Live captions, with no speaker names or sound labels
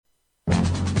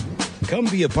Come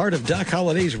be a part of Doc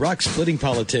Holliday's Rock Splitting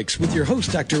Politics with your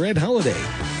host, Dr. Ed Holliday.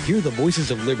 Hear the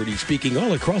voices of liberty speaking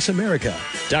all across America.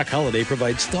 Doc Holliday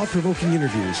provides thought-provoking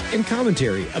interviews and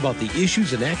commentary about the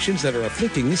issues and actions that are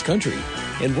afflicting this country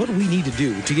and what we need to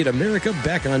do to get America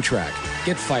back on track.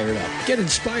 Get fired up, get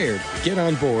inspired, get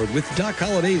on board with Doc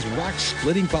Holliday's Rock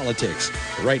Splitting Politics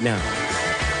right now.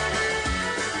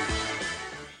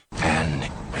 And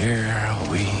here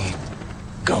we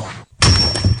go.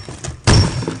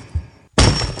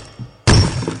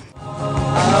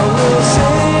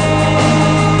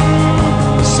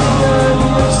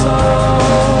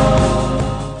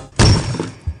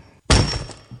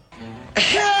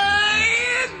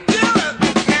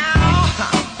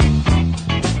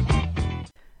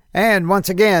 And once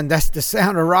again, that's the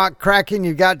sound of rock cracking.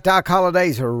 You got Doc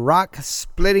Holliday's Rock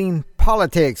Splitting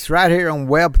Politics right here on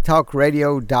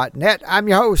webtalkradio.net. I'm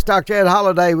your host, Dr. Ed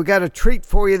Holliday. We got a treat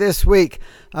for you this week.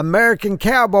 American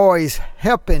Cowboys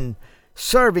helping,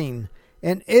 serving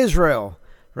in Israel.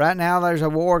 Right now there's a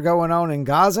war going on in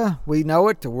Gaza. We know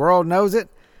it. The world knows it.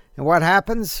 And what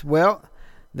happens? Well,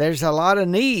 there's a lot of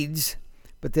needs,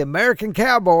 but the American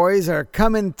Cowboys are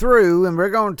coming through, and we're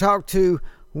going to talk to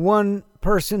one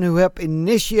person who helped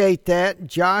initiate that.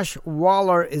 Josh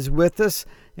Waller is with us,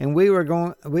 and we are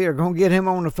going to get him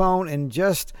on the phone in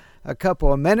just a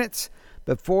couple of minutes.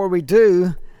 Before we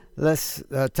do, let's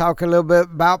talk a little bit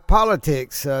about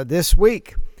politics. This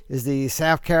week is the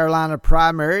South Carolina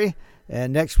primary,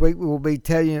 and next week we will be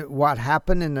telling you what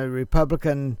happened in the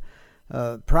Republican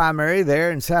primary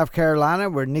there in South Carolina,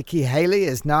 where Nikki Haley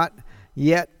is not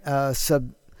yet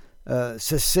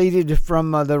seceded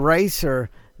from the race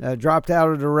or dropped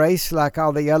out of the race like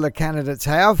all the other candidates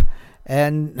have.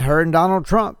 And her and Donald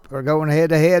Trump are going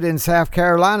head-to-head in South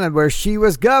Carolina, where she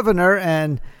was governor,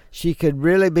 and she could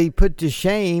really be put to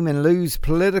shame and lose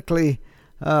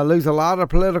a lot of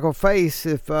political face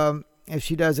if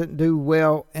she doesn't do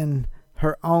well in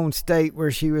her own state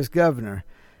where she was governor.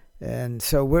 And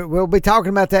so we'll be talking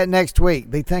about that next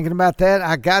week. Be thinking about that.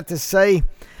 I got to say,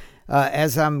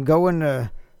 as I'm going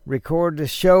to record the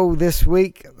show this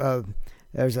week,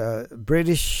 there's a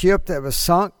British ship that was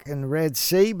sunk in the Red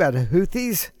Sea by the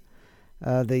Houthis,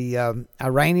 the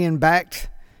Iranian-backed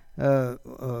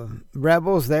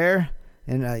rebels there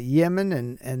in Yemen,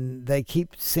 and they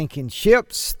keep sinking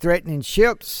ships, threatening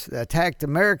ships. They attacked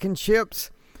American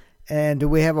ships. And do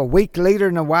we have a weak leader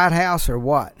in the White House or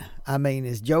what? I mean,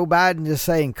 is Joe Biden just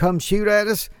saying, come shoot at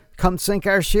us, come sink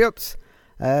our ships?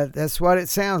 That's what it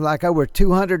sounds like. Over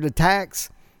 200 attacks.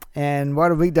 And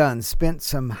what have we done? Spent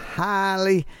some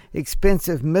highly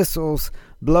expensive missiles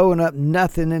blowing up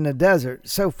nothing in the desert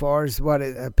so far is what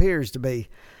it appears to be.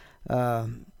 I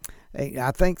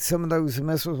think some of those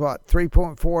missiles,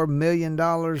 $3.4 million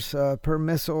per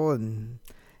missile, and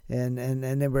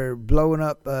they were blowing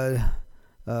up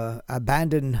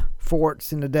abandoned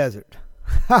forts in the desert.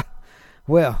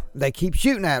 Well, they keep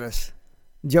shooting at us.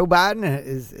 Joe Biden,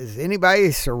 is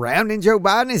anybody surrounding Joe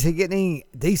Biden? Is he getting any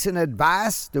decent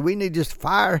advice? Do we need to just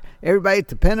fire everybody at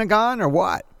the Pentagon or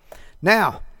what?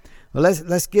 Now, well,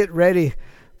 let's get ready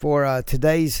for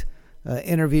today's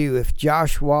interview with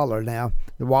Josh Waller. Now,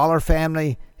 the Waller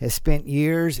family has spent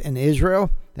years in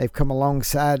Israel. They've come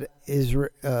alongside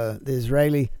the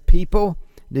Israeli people,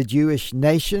 the Jewish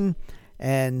nation,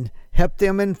 and helped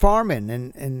them in farming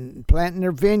and planting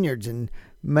their vineyards and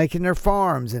making their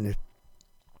farms. And if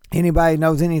anybody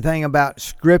knows anything about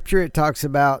Scripture, it talks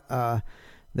about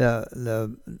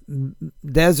the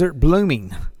desert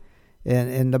blooming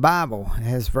in the Bible. It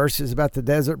has verses about the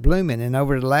desert blooming. And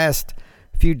over the last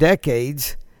few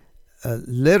decades,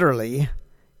 literally,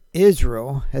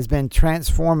 Israel has been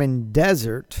transforming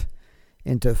desert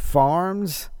into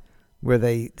farms where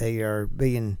they are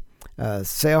being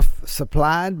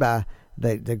self-supplied by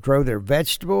they grow their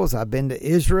vegetables. I've been to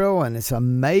Israel, and it's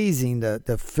amazing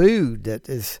the food that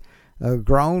is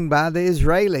grown by the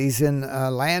Israelis in a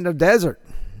land of desert.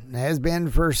 It has been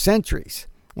for centuries,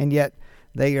 and yet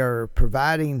they are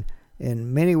providing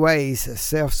in many ways a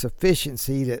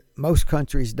self-sufficiency that most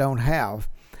countries don't have.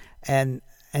 And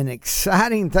an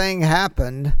exciting thing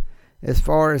happened as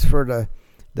far as for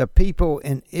the people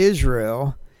in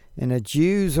Israel and the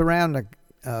Jews around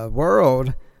the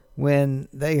world when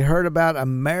they heard about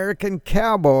American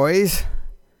Cowboys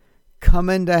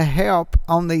coming to help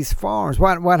on these farms.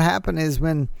 What happened is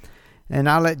and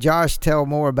I'll let Josh tell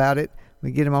more about it,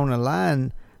 we get him on the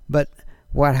line, but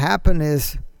what happened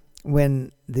is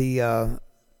when the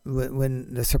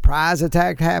surprise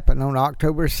attack happened on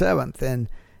October 7th, and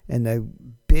the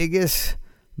biggest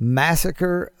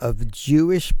massacre of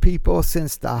Jewish people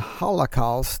since the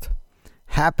Holocaust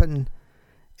happened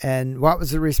And what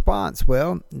was the response?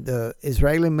 Well, the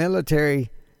Israeli military,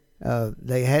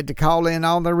 they had to call in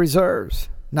all the reserves.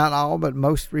 Not all, but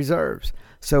most reserves.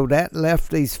 So that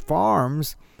left these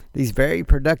farms, these very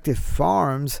productive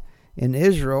farms in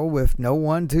Israel, with no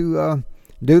one to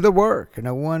do the work,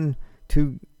 no one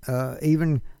to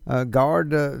even guard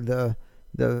the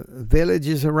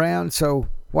villages around. So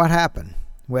what happened?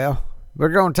 Well, we're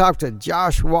going to talk to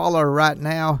Josh Waller right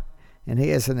now, and he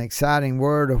has an exciting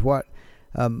word of what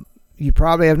you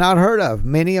probably have not heard of.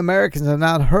 Many Americans have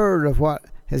not heard of what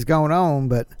has gone on,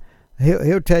 but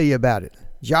he'll tell you about it.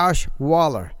 Josh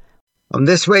Waller. On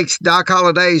this week's Doc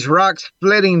Holliday's Rock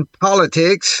Splitting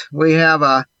Politics, we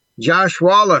have Josh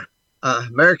Waller,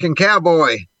 American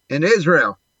cowboy in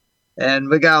Israel. And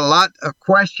we got a lot of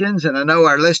questions, and I know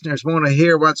our listeners want to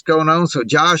hear what's going on. So,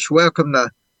 Josh, welcome to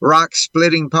Rock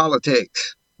Splitting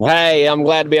Politics. Hey, I'm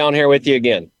glad to be on here with you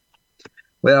again.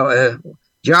 Well,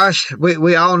 Josh,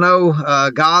 we all know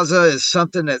Gaza is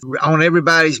something that's on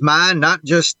everybody's mind, not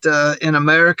just in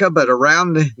America, but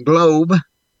around the globe.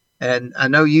 And I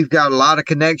know you've got a lot of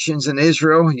connections in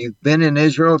Israel. You've been in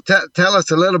Israel. Tell us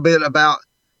a little bit about,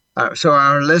 so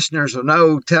our listeners will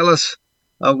know, tell us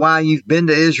why you've been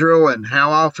to Israel and how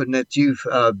often that you've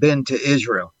been to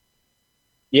Israel.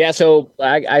 Yeah, so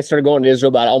I started going to Israel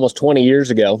about almost 20 years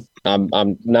ago. I'm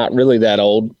not really that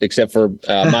old, except for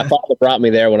my father brought me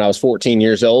there when I was 14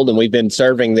 years old, and we've been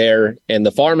serving there in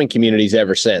the farming communities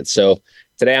ever since. So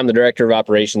today I'm the director of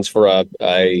operations for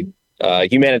a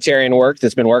humanitarian work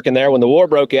that's been working there. When the war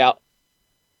broke out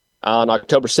on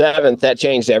October 7th, that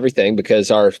changed everything because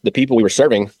the people we were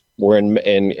serving were in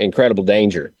incredible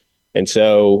danger. And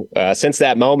so since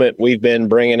that moment, we've been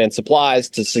bringing in supplies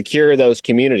to secure those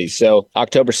communities. So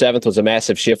October 7th was a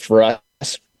massive shift for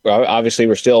us. Obviously,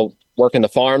 we're still working the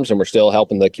farms and we're still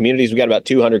helping the communities. We got about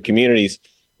 200 communities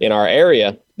in our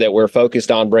area that we're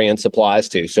focused on bringing supplies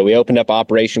to. So we opened up an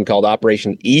operation called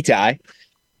Operation Itai.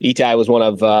 Itai was one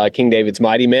of King David's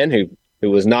mighty men who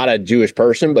was not a Jewish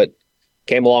person, but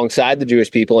came alongside the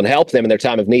Jewish people and helped them in their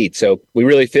time of need. So we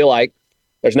really feel like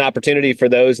there's an opportunity for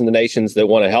those in the nations that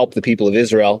want to help the people of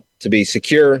Israel to be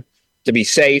secure, to be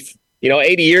safe.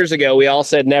 80 years ago, we all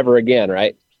said never again,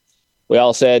 right? We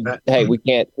all said, hey, we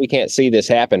can't see this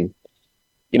happen.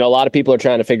 A lot of people are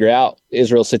trying to figure out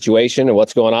Israel's situation and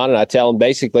what's going on. And I tell them,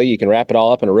 basically, you can wrap it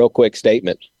all up in a real quick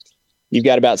statement. You've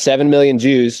got about 7 million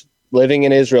Jews living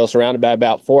in Israel, surrounded by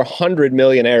about 400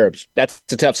 million Arabs. That's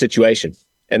a tough situation.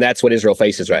 And that's what Israel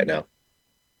faces right now.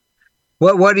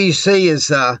 What do you see as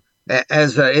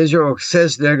Israel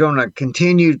says they're going to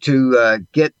continue to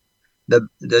get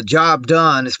the job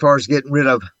done as far as getting rid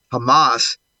of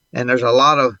Hamas? And there's a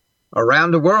lot of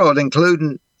around the world,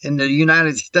 including in the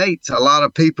United States, a lot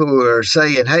of people who are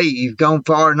saying, hey, you've gone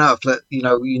far enough.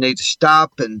 You need to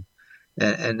stop and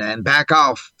back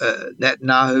off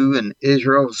Netanyahu and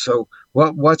Israel. So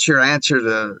what's your answer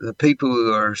to the people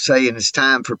who are saying it's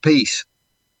time for peace?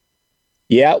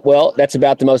 Yeah, well, that's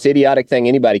about the most idiotic thing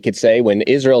anybody could say when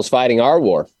Israel's fighting our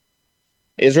war.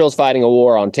 Israel's fighting a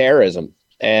war on terrorism,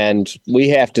 and we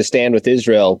have to stand with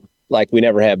Israel like we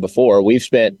never have before. We've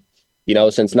spent,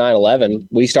 since 9/11,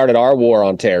 we started our war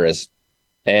on terrorism,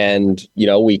 and,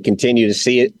 we continue to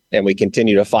see it and we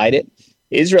continue to fight it.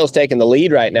 Israel's taking the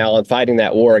lead right now on fighting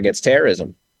that war against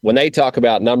terrorism. When they talk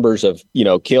about numbers of,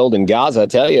 killed in Gaza, I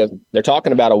tell you, they're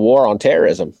talking about a war on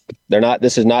terrorism.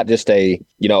 This is not just a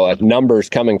numbers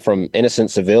coming from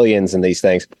innocent civilians and these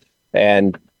things.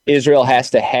 And Israel has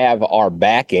to have our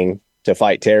backing to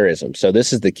fight terrorism. So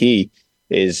this is the key,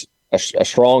 is a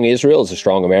strong Israel is a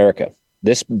strong America.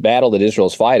 This battle that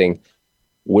Israel's fighting,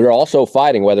 we're also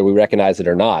fighting whether we recognize it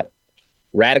or not.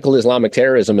 Radical Islamic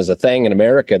terrorism is a thing in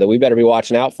America that we better be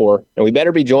watching out for. And we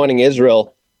better be joining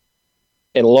Israel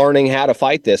and learning how to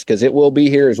fight this, because it will be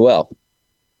here as well.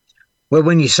 Well,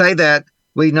 when you say that,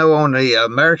 we know on the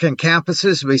American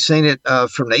campuses, we've seen it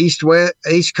from the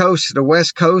East Coast to the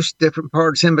West Coast, different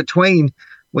parts in between.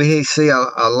 We see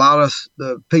a lot of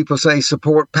the people say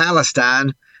support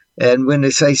Palestine. And when they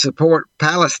say support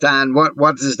Palestine, what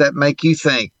does that make you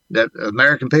think? That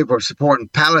American people are supporting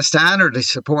Palestine, or are they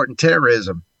supporting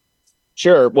terrorism?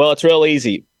 Sure. Well, it's real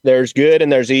easy. There's good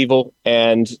and there's evil,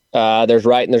 and there's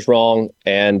right and there's wrong.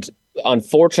 And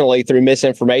unfortunately, through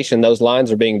misinformation, those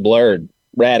lines are being blurred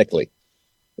radically.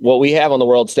 What we have on the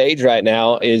world stage right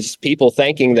now is people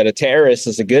thinking that a terrorist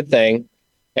is a good thing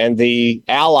and the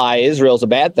ally Israel is a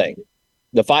bad thing.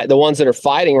 The ones that are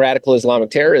fighting radical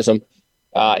Islamic terrorism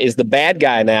is the bad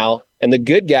guy now, and the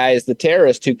good guy is the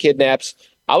terrorist who kidnaps.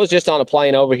 I was just on a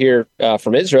plane over here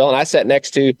from Israel, and I sat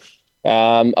next to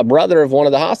a brother of one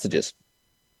of the hostages.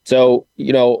 So,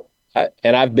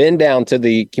 And I've been down to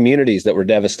the communities that were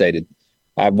devastated.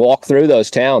 I've walked through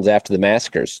those towns after the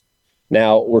massacres.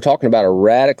 Now, we're talking about a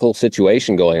radical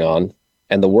situation going on,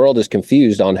 and the world is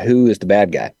confused on who is the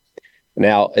bad guy.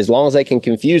 Now, as long as they can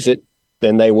confuse it,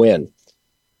 then they win.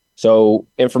 So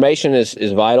information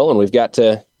is vital, and we've got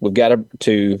to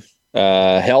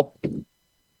help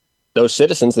those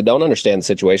citizens that don't understand the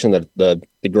situation.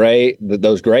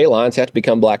 Those gray lines have to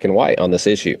become black and white on this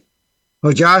issue.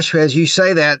 Well, Josh, as you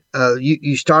say that,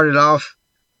 you started off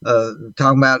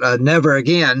talking about never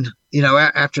again.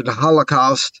 After the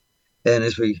Holocaust, and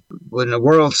when the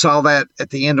world saw that at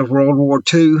the end of World War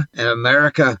II, and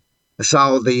America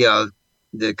saw the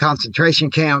concentration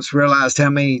camps, realized how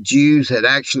many Jews had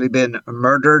actually been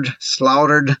murdered,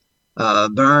 slaughtered,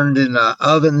 burned in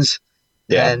ovens,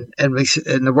 and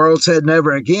the world said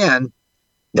never again.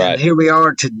 Right. And here we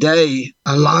are today.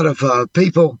 A lot of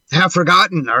people have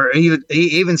forgotten, or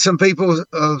even some people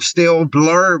still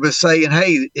blur with saying,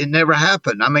 "Hey, it never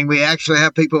happened." I mean, we actually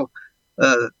have people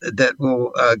that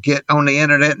will get on the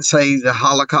internet and say the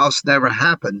Holocaust never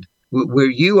happened. Where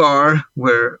you are,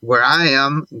 where I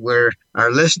am, where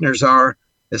our listeners are,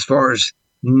 as far as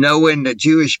knowing that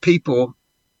Jewish people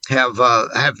have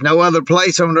no other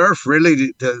place on earth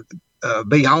really to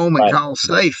be home and call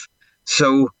safe.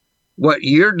 So what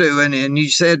you're doing, and you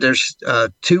said there's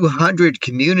 200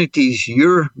 communities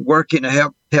you're working to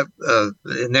help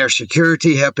in their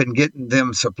security, helping getting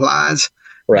them supplies.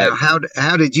 Right. Now,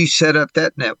 how did you set up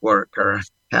that network, or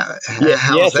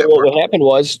how so what happened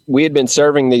was we had been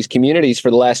serving these communities for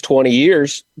the last 20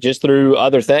 years just through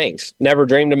other things. Never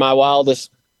dreamed in my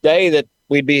wildest day that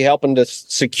we'd be helping to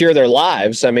secure their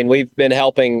lives. I mean, we've been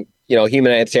helping,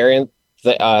 humanitarian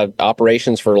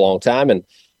operations for a long time. And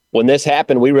when this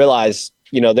happened, we realized,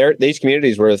 these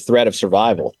communities were a threat of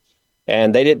survival,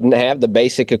 and they didn't have the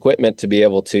basic equipment to be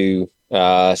able to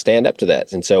stand up to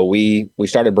that. And so we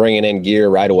started bringing in gear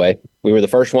right away. We were the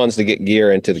first ones to get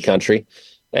gear into the country,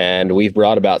 and we've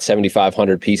brought about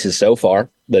 7,500 pieces so far.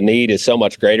 The need is so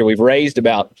much greater. We've raised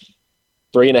about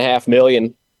 $3.5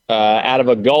 million out of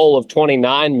a goal of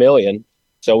 29 million.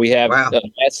 So we have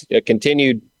that's a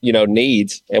continued,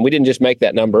 needs. And we didn't just make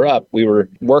that number up. We were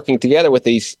working together with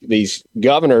these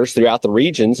governors throughout the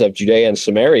regions of Judea and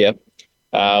Samaria.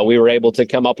 We were able to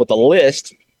come up with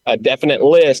a definite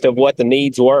list of what the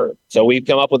needs were. So we've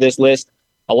come up with this list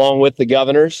along with the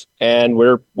governors, and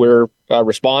we're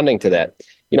responding to that.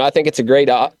 I think it's a great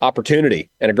opportunity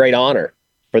and a great honor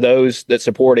for those that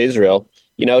support Israel,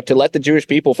 to let the Jewish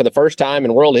people for the first time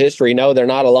in world history know they're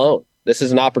not alone. This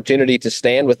is an opportunity to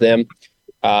stand with them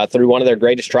through one of their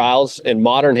greatest trials in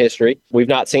modern history. We've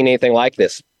not seen anything like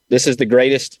this. This is the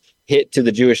greatest hit to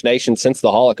the Jewish nation since the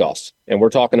Holocaust. And we're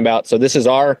talking about, so this is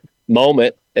our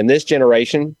moment in this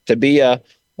generation to be a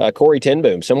Corey ten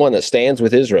Boom, someone that stands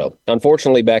with Israel.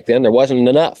 Unfortunately, back then, there wasn't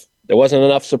enough. There wasn't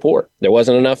enough support. There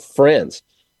wasn't enough friends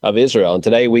of Israel. And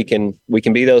today we can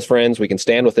be those friends. We can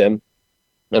stand with them.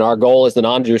 And our goal as the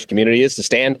non-Jewish community is to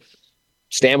stand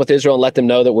with Israel and let them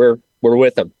know that we're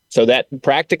with them. So that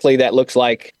practically that looks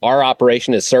like our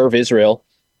operation is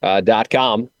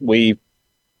serveisrael.com. We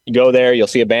go there, you'll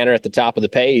see a banner at the top of the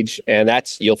page, and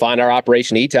you'll find our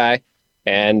Operation Itai.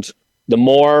 And the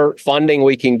more funding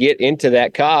we can get into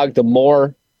that cog, the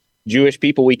more Jewish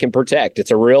people we can protect. It's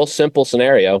a real simple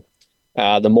scenario.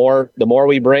 The more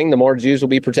we bring, the more Jews will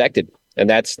be protected. And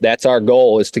that's our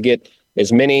goal, is to get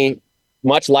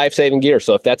much life-saving gear.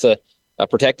 So if that's a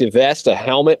protective vest, a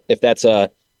helmet, if that's a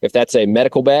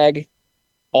medical bag,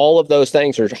 all of those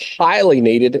things are highly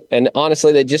needed. And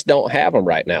honestly, they just don't have them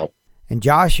right now. And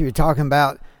Josh, you were talking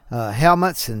about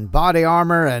helmets and body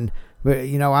armor, and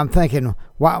I'm thinking,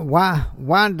 why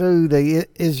do the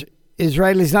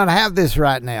Israelis not have this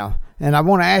right now? And I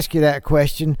want to ask you that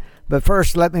question. But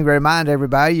first, let me remind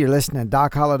everybody, you're listening to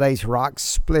Doc Holliday's Rock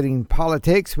Splitting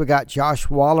Politics. We got Josh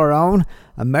Waller on,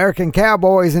 American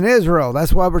Cowboys in Israel.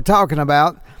 That's what we're talking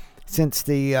about. Since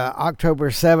the October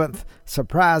 7th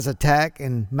surprise attack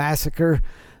and massacre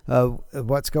of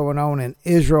what's going on in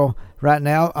Israel right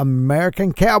now,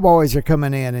 American Cowboys are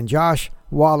coming in. And Josh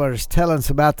Waller is telling us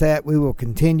about that. We will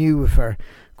continue with our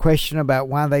question about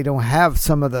why they don't have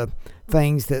some of the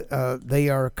things that they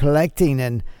are collecting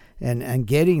and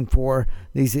getting for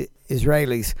these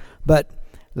Israelis. But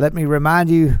let me remind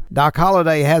you, Doc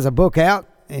Holliday has a book out,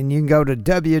 and you can go to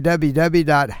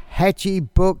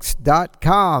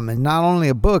www.hatchiebooks.com. And not only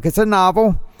a book, it's a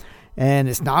novel, and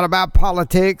it's not about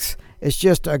politics. It's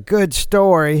just a good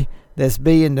story that's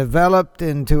being developed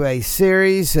into a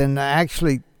series, and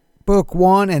actually book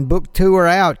 1 and book 2 are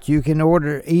out. You can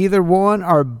order either one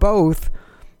or both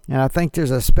And I think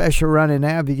there's a special running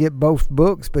now if you get both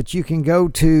books, but you can go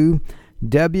to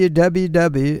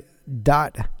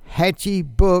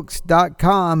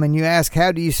www.hatchiebooks.com and you ask,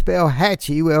 how do you spell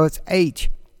Hatchie? Well, it's Hatchie.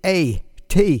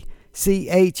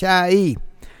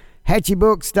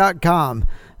 Hatchiebooks.com.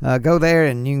 Go there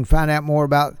and you can find out more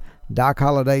about Doc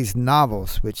Holliday's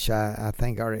novels, which I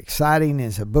think are exciting.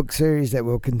 It's a book series that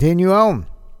will continue on.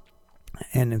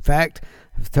 And in fact,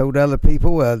 I've told other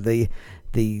people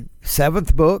the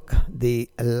seventh book, the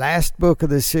last book of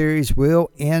the series,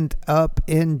 will end up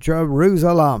in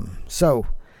Jerusalem. So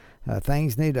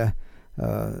things need to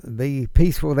be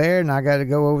peaceful there, and I got to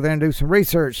go over there and do some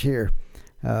research here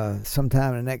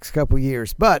sometime in the next couple of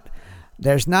years. But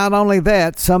there's not only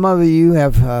that. Some of you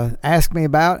have asked me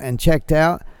about and checked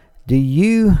out. Do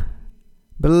you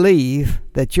believe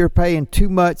that you're paying too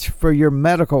much for your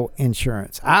medical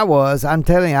insurance? I'm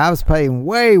telling you, I was paying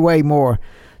way, way more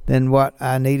than what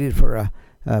I needed for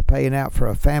paying out for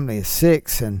a family of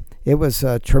 6, and it was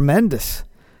a tremendous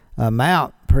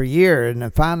amount per year. And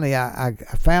then finally I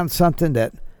found something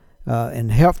that in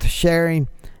health sharing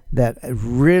that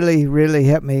really, really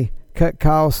helped me cut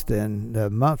costs, and the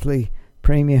monthly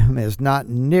premium is not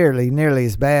nearly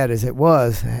as bad as it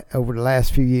was over the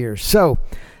last few years. So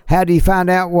how do you find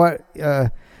out what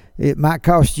it might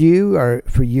cost you, or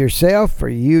for yourself, for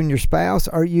you and your spouse,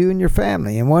 or you and your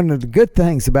family? And one of the good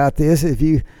things about this, if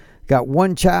you got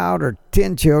one child or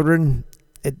 10 children,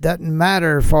 it doesn't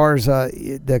matter as far as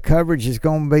the coverage is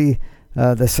going to be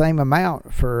the same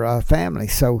amount for a family.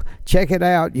 So check it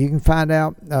out. You can find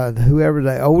out whoever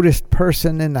the oldest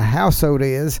person in the household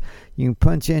is. You can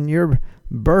punch in your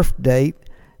birth date,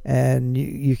 and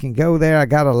you can go there. I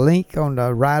got a link on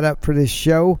the write-up for this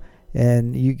show,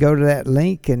 and you go to that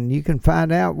link and you can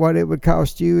find out what it would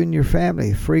cost you and your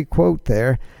family. Free quote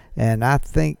there. And I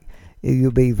think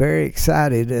you'll be very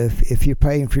excited if you're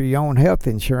paying for your own health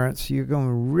insurance. You're going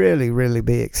to really, really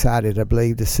be excited, I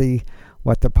believe, to see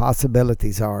what the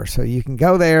possibilities are. So you can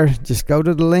go there. Just go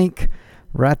to the link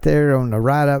right there on the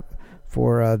write-up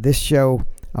for this show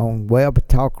on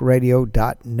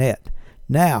webtalkradio.net.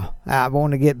 Now, I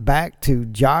want to get back to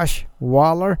Josh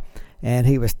Waller, and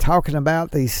he was talking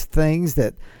about these things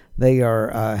that they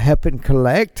are helping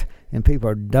collect, and people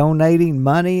are donating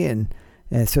money, and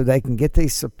so they can get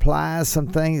these supplies, some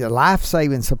things,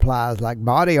 life-saving supplies like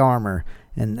body armor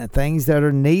and things that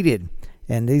are needed.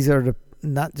 And these are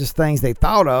not just things they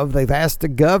thought of. They've asked the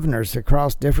governors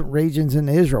across different regions in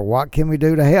Israel, what can we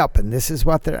do to help? And this is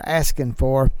what they're asking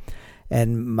for.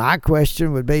 And my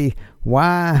question would be,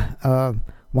 why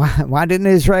didn't the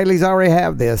Israelis already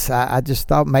have this? I just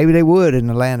thought maybe they would in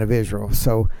the land of Israel.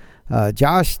 So,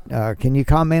 Josh, can you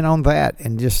comment on that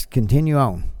and just continue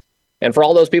on? And for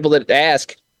all those people that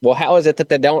ask, well, how is it that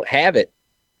they don't have it?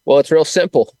 Well, it's real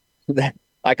simple.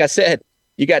 Like I said,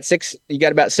 you got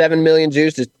about 7 million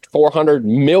Jews to 400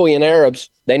 million Arabs.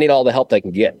 They need all the help they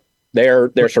can get.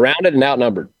 They're surrounded and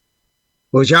outnumbered.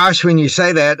 Well, Josh, when you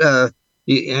say that,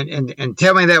 and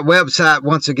tell me that website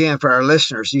once again for our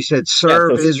listeners. You said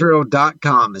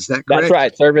serveisrael.com. Is that correct? That's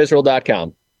right,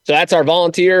 serveisrael.com. So that's our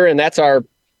volunteer, and that's all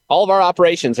of our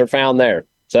operations are found there.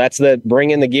 So that's the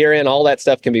bringing the gear in. All that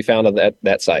stuff can be found on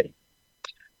that site.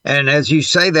 And as you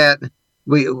say that,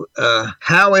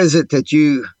 how is it that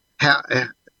you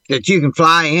can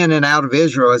fly in and out of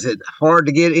Israel? Is it hard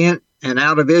to get in and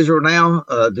out of Israel now?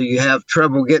 Do you have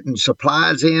trouble getting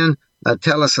supplies in?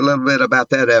 Tell us a little bit about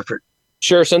that effort.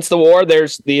 Sure. Since the war,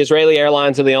 there's the Israeli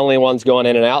airlines are the only ones going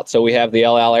in and out. So we have the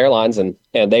El Al Airlines, and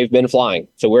they've been flying.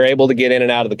 So we're able to get in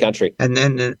and out of the country. And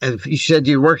then you said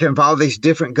you're working with all these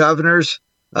different governors.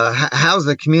 How's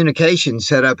the communication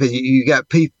set up? You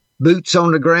got boots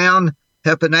on the ground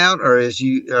helping out, or are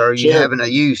you Sure. having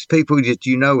to use people that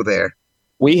you know there?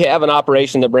 We have an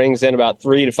operation that brings in about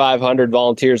 300 to 500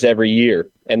 volunteers every year,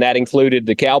 and that included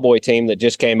the Cowboy team that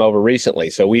just came over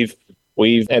recently. So we've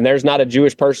and there's not a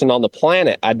Jewish person on the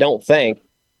planet, I don't think,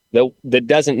 that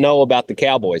doesn't know about the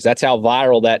Cowboys. That's how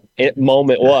viral that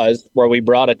moment was, where we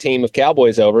brought a team of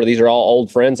Cowboys over. These are all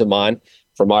old friends of mine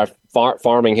from our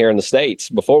farming here in the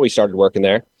States before we started working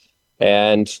there.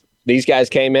 And these guys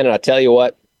came in, and I tell you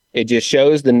what, it just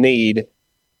shows the need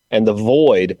and the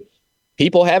void.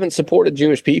 People haven't supported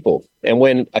Jewish people. And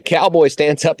when a Cowboy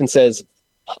stands up and says,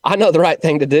 I know the right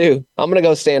thing to do, I'm going to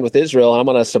go stand with Israel, and I'm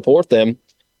going to support them,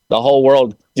 the whole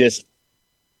world just,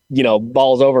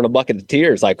 balls over in a bucket of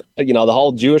tears. Like, the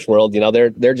whole Jewish world,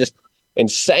 they're just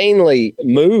insanely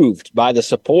moved by the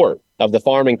support of the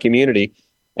farming community.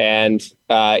 And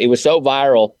it was so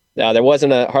viral. There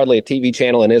wasn't hardly a TV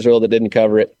channel in Israel that didn't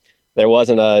cover it. There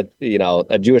wasn't a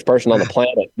Jewish person on the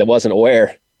planet that wasn't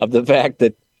aware of the fact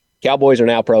that Cowboys are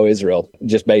now pro-Israel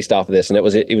just based off of this, and it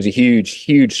was a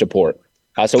huge support.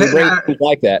 So we bring things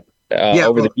like that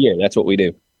over the year. That's what we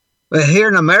do. But here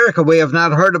in America, we have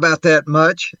not heard about that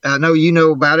much. I know you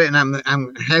know about it, and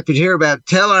I'm happy to hear about it.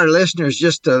 Tell our listeners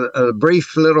just a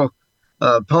brief little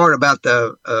part about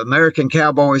the American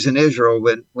Cowboys in Israel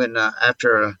when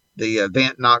after the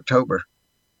event in October.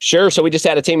 Sure. So we just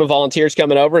had a team of volunteers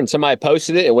coming over, and somebody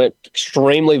posted it. It went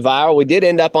extremely viral. We did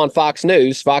end up on Fox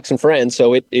News, Fox and Friends.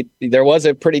 So there was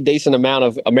a pretty decent amount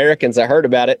of Americans that heard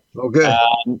about it. Oh, good.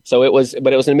 But it was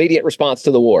an immediate response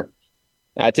to the war.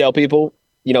 I tell people,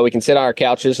 we can sit on our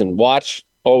couches and watch,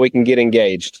 or we can get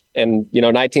engaged. And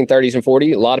 1930s and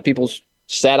 40s, a lot of people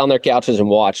sat on their couches and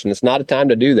watched, and it's not a time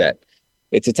to do that.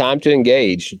 It's a time to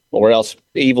engage, or else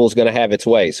evil is going to have its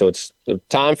way. So it's a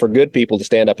time for good people to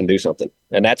stand up and do something.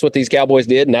 And that's what these Cowboys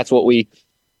did. And that's what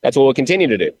we'll continue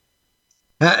to do.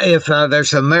 If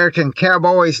there's American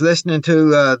Cowboys listening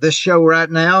to this show right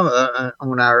now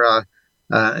on our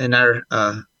in our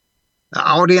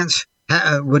audience,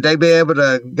 would they be able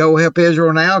to go help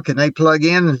Israel now? Can they plug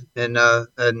in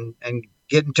and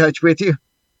get in touch with you?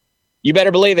 You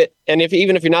better believe it. And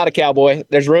even if you're not a Cowboy,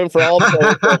 there's room for all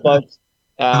the folks.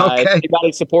 Okay. If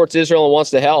anybody supports Israel and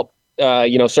wants to help,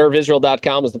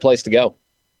 serveisrael.com is the place to go.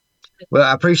 Well,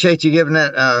 I appreciate you giving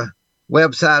that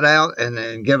website out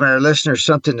and giving our listeners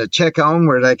something to check on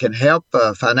where they can help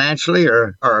financially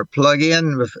or plug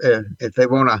in if they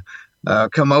want to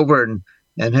come over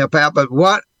and help out. But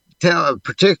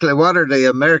particularly what are the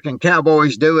American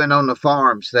Cowboys doing on the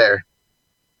farms there?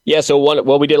 Yeah, so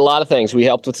we did a lot of things. We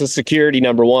helped with the security,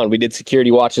 number one. We did security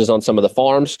watches on some of the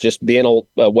farms, just being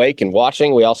awake and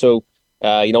watching. We also,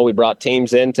 we brought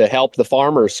teams in to help the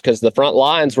farmers because the front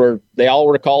lines they all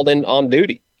were called in on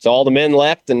duty. So all the men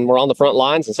left and were on the front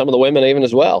lines, and some of the women even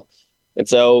as well. And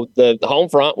so the home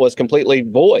front was completely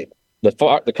void.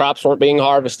 The crops weren't being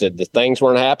harvested. The things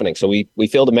weren't happening. So we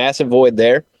filled a massive void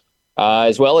there,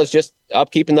 as well as just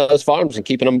upkeeping those farms and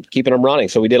keeping them running.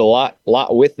 So we did a lot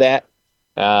with that.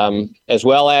 As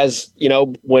well as,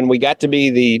 when we got to be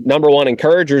the number one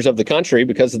encouragers of the country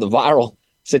because of the viral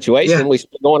situation, we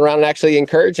started going around and actually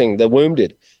encouraging the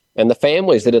wounded and the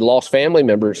families that had lost family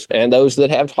members and those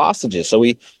that have hostages. So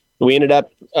we ended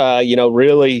up,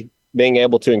 really being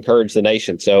able to encourage the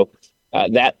nation. So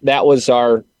that was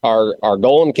our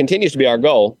goal and continues to be our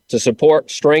goal, to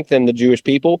strengthen the Jewish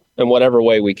people in whatever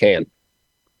way we can.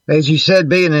 As you said,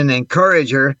 being an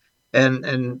encourager.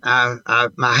 And I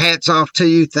my hat's off to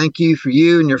you. Thank you for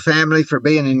you and your family for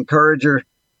being an encourager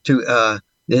to the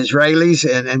Israelis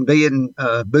and being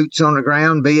boots on the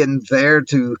ground, being there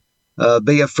to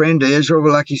be a friend to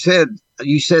Israel. Like you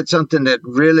said something that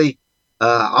really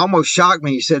almost shocked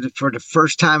me. You said that for the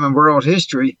first time in world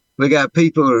history, we got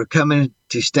people who are coming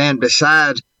to stand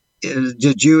beside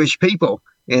the Jewish people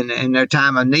in their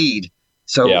time of need.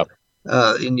 So,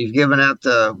 and you've given out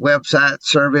the website,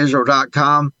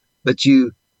 serveisrael.com. But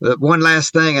one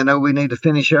last thing, I know we need to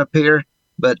finish up here,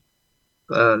 but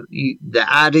the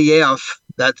IDF,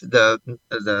 that's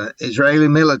the Israeli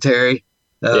military,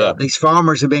 these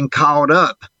farmers have been caught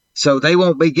up, so they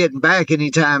won't be getting back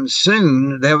anytime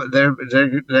soon. They're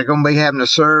going to be having to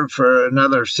serve for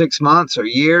another 6 months or a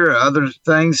year or other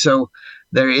things. So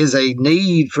there is a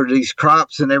need for these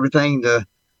crops and everything to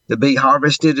be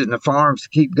harvested and the farms to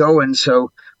keep going. So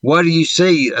what do you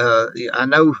see? I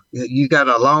know you got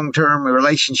a long-term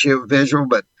relationship with Israel,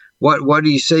 but what do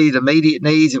you see the immediate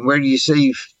needs, and where do you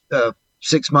see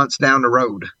 6 months down the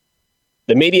road?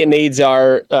 The immediate needs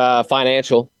are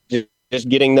financial, just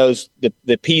getting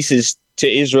the pieces to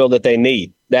Israel that they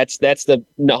need. That's the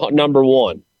number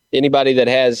one. Anybody that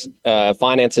has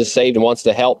finances saved and wants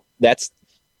to help, that's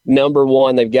number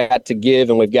one. They've got to give,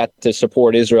 and we've got to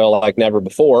support Israel like never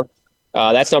before.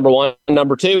 That's number one.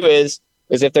 Number two is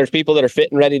if there's people that are fit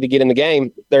and ready to get in the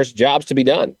game, there's jobs to be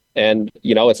done. And,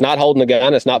 it's not holding the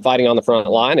gun. It's not fighting on the front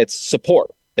line. It's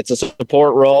support. It's a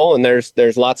support role, and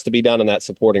there's lots to be done in that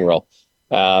supporting role.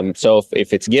 So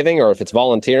if it's giving or if it's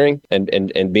volunteering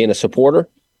and being a supporter,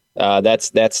 that's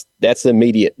the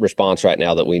immediate response right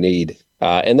now that we need.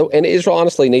 And Israel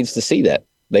honestly needs to see that.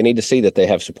 They need to see that they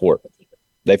have support.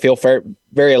 They feel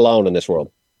very alone in this world.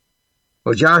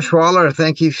 Well, Josh Waller,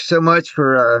 thank you so much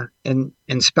for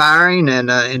inspiring and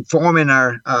informing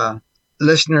our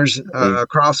listeners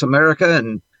across America.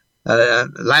 And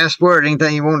last word,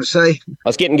 anything you want to say?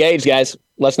 Let's get engaged, guys.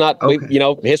 Let's not. Okay.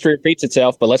 History repeats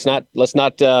itself, but let's not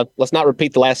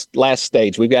repeat the last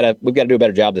stage. We've got to do a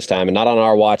better job this time, and not on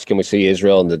our watch can we see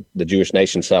Israel and the Jewish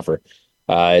nation suffer.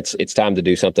 It's time to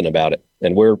do something about it,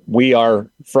 and we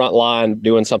are front line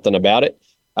doing something about it.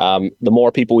 The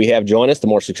more people we have join us, the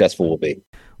more successful we'll be.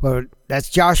 Well, that's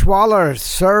Josh Waller,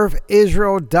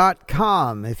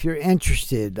 serveisrael.com if you're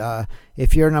interested.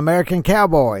 If you're an American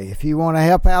cowboy, if you want to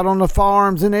help out on the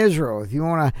farms in Israel, if you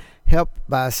want to help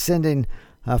by sending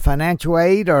financial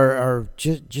aid or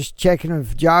just checking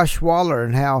with Josh Waller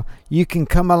and how you can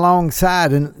come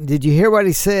alongside. And did you hear what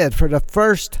he said? For the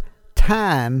first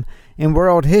time in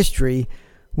world history,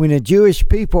 when the Jewish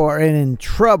people are in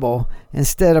trouble,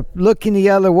 instead of looking the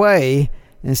other way,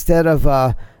 instead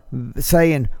of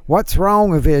saying, what's wrong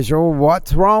with Israel?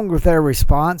 What's wrong with their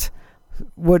response?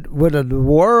 Would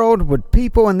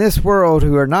people in this world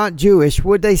who are not Jewish,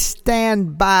 would they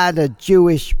stand by the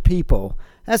Jewish people?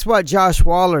 That's what Josh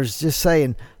Waller's just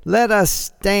saying. Let us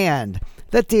stand.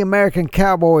 Let the American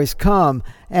cowboys come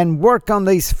and work on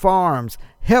these farms.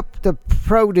 Help the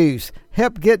produce.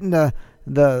 Help getting the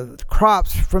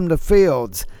crops from the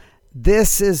fields.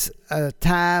 This is a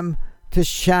time to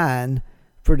shine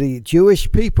for the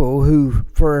Jewish people who,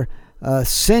 for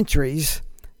centuries,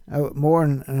 more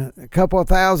than a couple of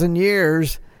thousand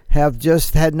years, have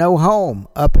just had no home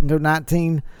up until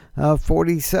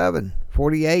 1947,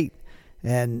 48.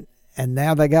 And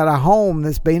now they got a home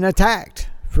that's being attacked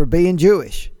for being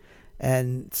Jewish.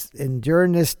 And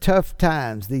during this tough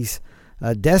times, these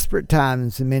desperate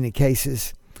times in many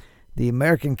cases, the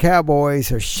American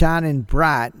cowboys are shining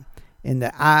bright in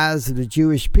the eyes of the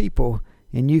Jewish people.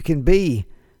 And you can be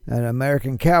an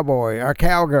American cowboy or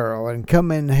cowgirl and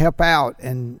come in and help out.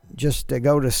 And just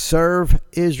go to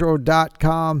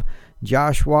serveisrael.com.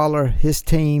 Josh Waller, his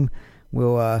team,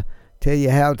 will tell you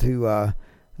how to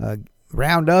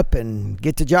round up and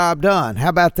get the job done. How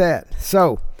about that?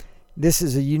 So this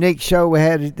is a unique show we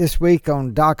had this week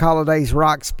on Doc Holliday's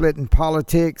Rock Splitting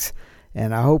Politics,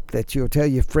 and I hope that you'll tell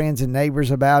your friends and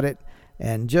neighbors about it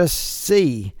and just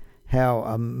see how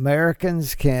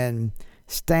Americans can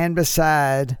stand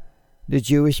beside the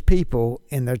Jewish people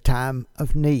in their time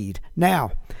of need.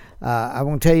 Now, I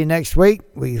want to tell you next week,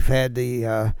 we've had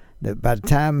by the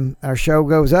time our show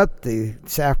goes up, the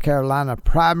South Carolina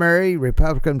primary,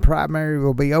 Republican primary,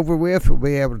 will be over with. We'll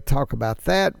be able to talk about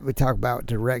that. We talk about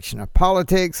direction of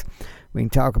politics. We can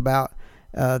talk about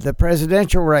the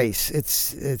presidential race.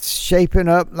 It's shaping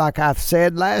up, like I've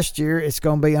said last year, it's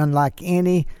going to be unlike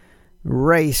any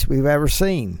race we've ever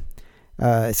seen.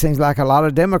 It seems like a lot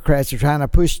of Democrats are trying to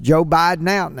push Joe Biden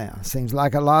out now. It seems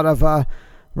like a lot of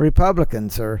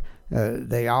Republicans are,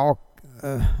 they all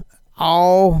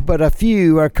but a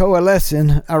few are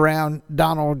coalescing around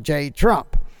Donald J.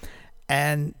 Trump.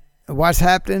 And what's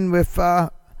happening with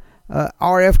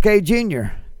RFK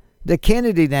Jr., the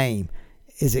Kennedy name?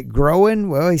 Is it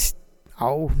growing? Well,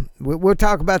 we'll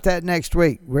talk about that next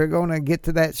week. We're going to get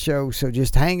to that show, so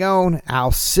just hang on.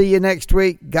 I'll see you next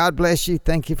week. God bless you.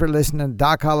 Thank you for listening to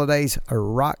Doc Holliday's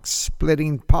Rock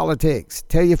Splitting Politics.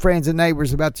 Tell your friends and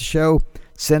neighbors about the show.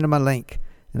 Send them a link,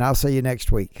 and I'll see you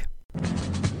next week.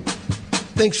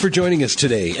 Thanks for joining us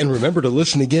today, and remember to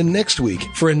listen again next week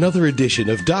for another edition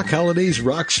of Doc Holliday's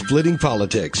Rock Splitting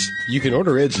Politics. You can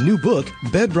order Ed's new book,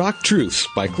 Bedrock Truths,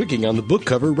 by clicking on the book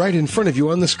cover right in front of you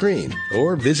on the screen,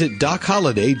 or visit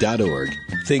DocHolliday.org.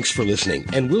 Thanks for listening,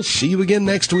 and we'll see you again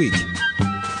next week.